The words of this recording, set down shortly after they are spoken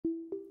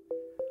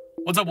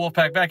What's up,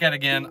 Wolfpack? Back at it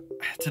again.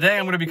 Today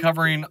I'm going to be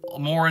covering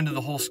more into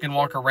the whole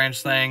Skinwalker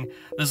Ranch thing.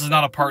 This is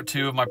not a part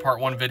 2 of my part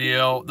 1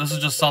 video. This is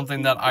just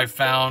something that I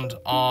found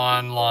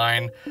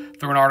online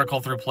through an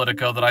article through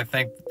Politico that I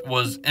think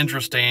was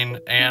interesting,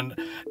 and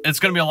it's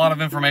going to be a lot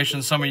of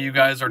information. Some of you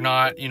guys are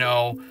not,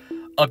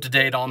 up to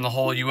date on the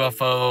whole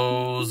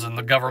UFOs and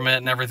the government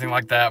and everything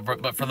like that,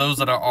 but for those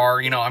that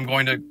are, I'm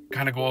going to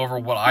kind of go over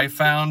what I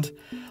found.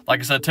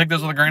 Like I said, take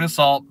this with a grain of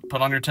salt,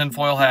 put on your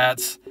tinfoil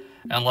hats,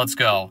 and let's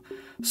go.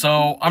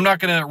 So I'm not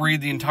going to read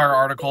the entire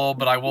article,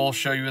 but I will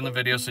show you in the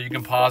video so you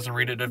can pause and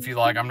read it if you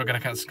like. I'm going to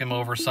kind of skim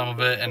over some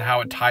of it and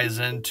how it ties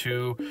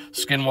into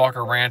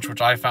Skinwalker Ranch, which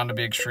I found to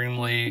be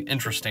extremely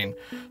interesting.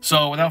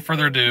 So without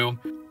further ado,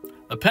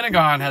 the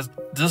Pentagon has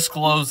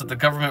disclosed that the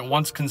government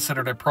once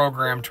considered a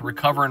program to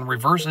recover and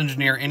reverse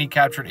engineer any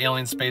captured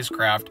alien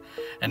spacecraft,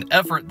 an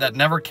effort that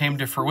never came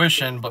to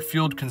fruition but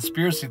fueled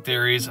conspiracy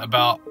theories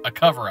about a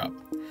cover-up.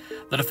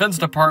 The Defense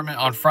Department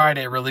on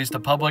Friday released a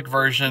public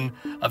version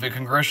of a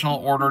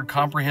congressional-ordered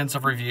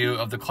comprehensive review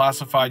of the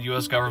classified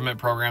U.S. government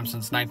program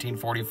since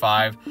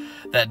 1945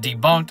 that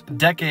debunked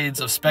decades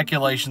of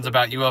speculations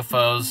about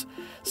UFOs,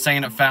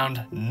 saying it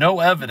found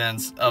no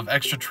evidence of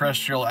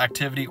extraterrestrial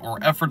activity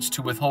or efforts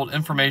to withhold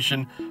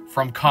information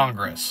from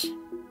Congress.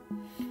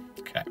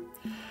 Okay.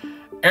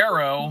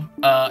 Arrow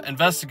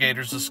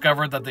investigators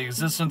discovered that the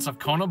existence of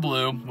Kona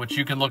Blue, which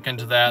you can look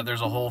into that,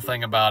 there's a whole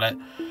thing about it,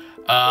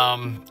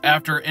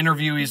 after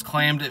interviewees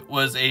claimed it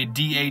was a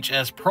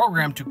DHS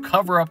program to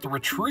cover up the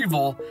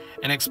retrieval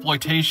and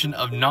exploitation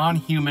of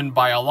non-human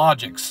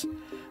biologics,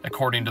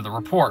 according to the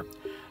report.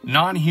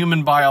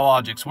 Non-human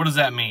biologics, what does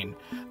that mean?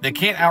 They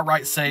can't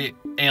outright say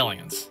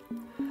aliens.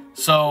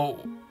 So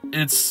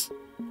it's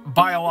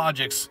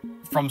biologics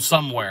from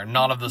somewhere,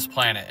 not of this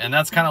planet. And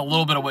that's kind of a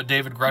little bit of what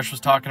David Grush was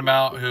talking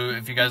about, who,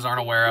 if you guys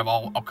aren't aware of,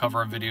 I'll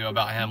cover a video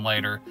about him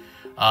later.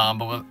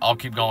 But I'll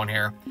keep going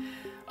here.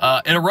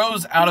 It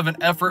arose out of an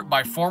effort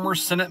by former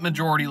Senate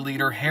Majority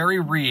Leader Harry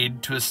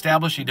Reid to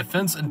establish a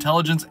Defense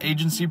Intelligence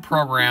Agency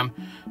program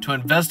to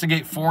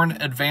investigate foreign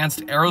advanced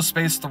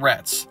aerospace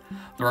threats,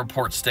 the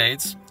report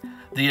states.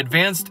 The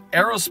Advanced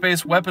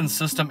Aerospace Weapons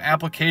System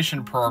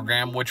Application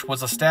Program, which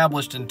was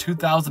established in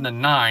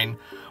 2009,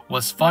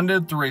 was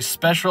funded through a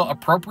special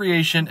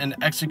appropriation and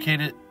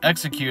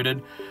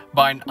executed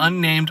by an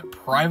unnamed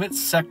private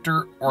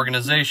sector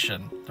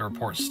organization, the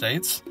report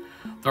states.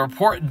 The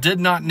report did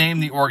not name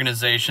the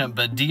organization,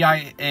 but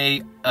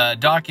DIA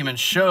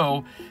documents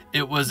show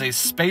it was a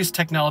space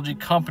technology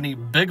company,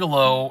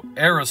 Bigelow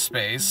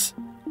Aerospace,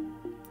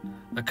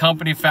 the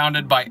company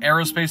founded by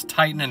aerospace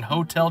titan and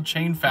hotel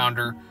chain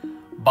founder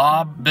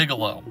Bob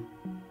Bigelow,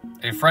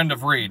 a friend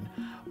of Reid.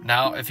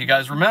 Now, if you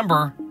guys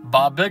remember,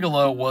 Bob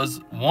Bigelow was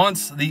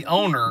once the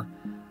owner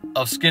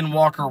of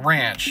Skinwalker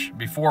Ranch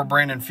before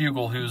Brandon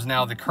Fugel, who's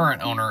now the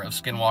current owner of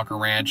Skinwalker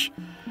Ranch.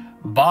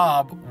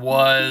 Bob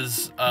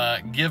was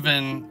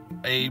given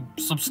a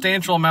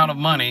substantial amount of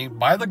money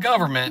by the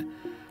government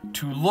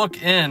to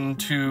look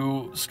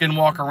into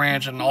Skinwalker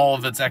Ranch and all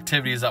of its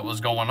activities that was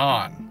going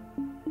on.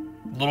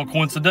 A little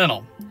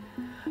coincidental.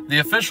 The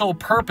official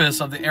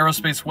purpose of the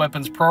Aerospace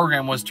Weapons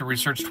Program was to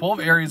research 12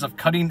 areas of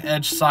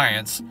cutting-edge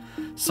science,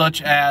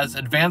 such as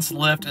advanced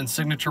lift and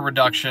signature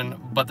reduction,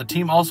 but the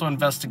team also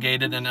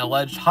investigated an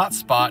alleged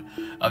hotspot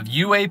of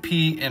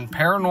UAP and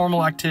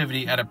paranormal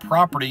activity at a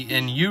property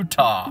in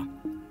Utah,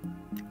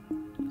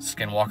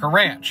 Skinwalker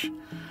Ranch,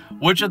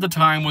 which at the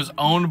time was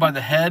owned by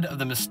the head of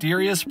the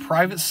mysterious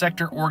private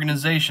sector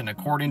organization,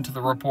 according to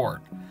the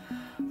report.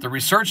 The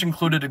research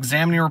included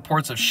examining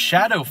reports of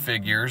shadow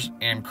figures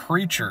and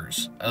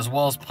creatures, as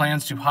well as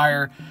plans to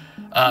hire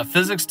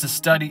physics to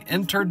study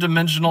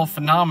interdimensional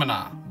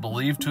phenomena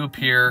believed to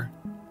appear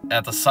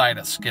at the site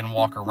at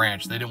Skinwalker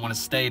Ranch. They didn't want to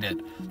state it.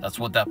 That's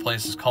what that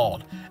place is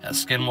called, at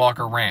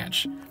Skinwalker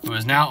Ranch, who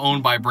is now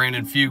owned by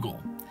Brandon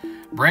Fugel.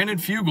 Brandon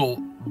Fugel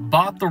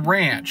bought the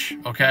ranch,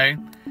 okay?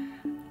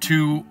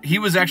 He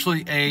was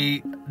actually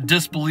a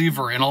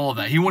disbeliever in all of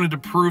that. He wanted to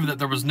prove that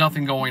there was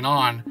nothing going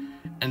on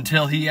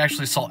until he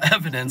actually saw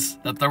evidence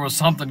that there was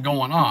something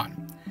going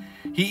on.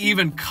 He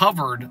even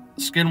covered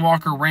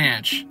Skinwalker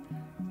Ranch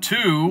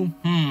to,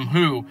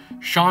 who?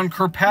 Sean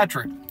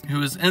Kirkpatrick,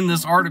 who is in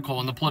this article,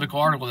 in the political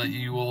article that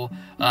you will,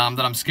 that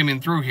I'm skimming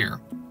through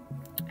here.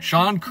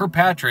 Sean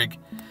Kirkpatrick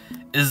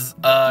is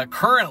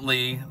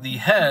currently the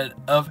head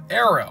of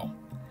Arrow.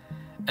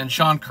 And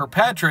Sean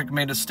Kirkpatrick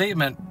made a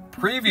statement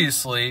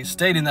previously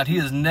stating that he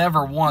has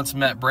never once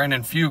met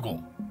Brandon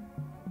Fugel.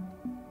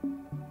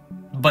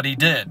 But he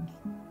did.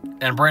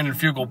 And Brandon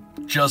Fugel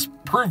just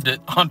proved it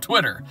on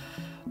Twitter.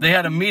 They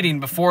had a meeting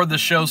before the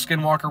show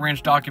Skinwalker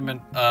Ranch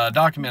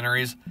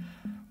documentaries.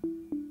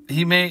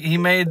 He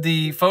made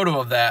the photo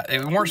of that. They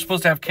weren't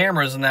supposed to have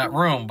cameras in that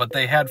room, but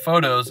they had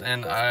photos.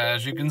 And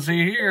as you can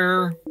see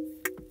here,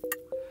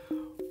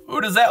 who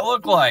does that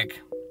look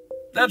like?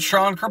 That's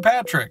Sean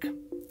Kirkpatrick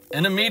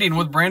in a meeting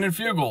with Brandon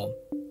Fugel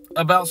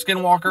about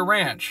Skinwalker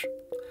Ranch.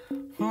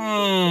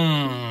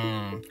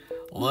 A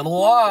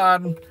little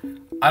odd.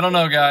 I don't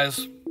know,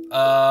 guys.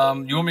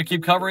 You want me to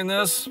keep covering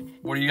this?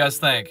 What do you guys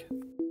think?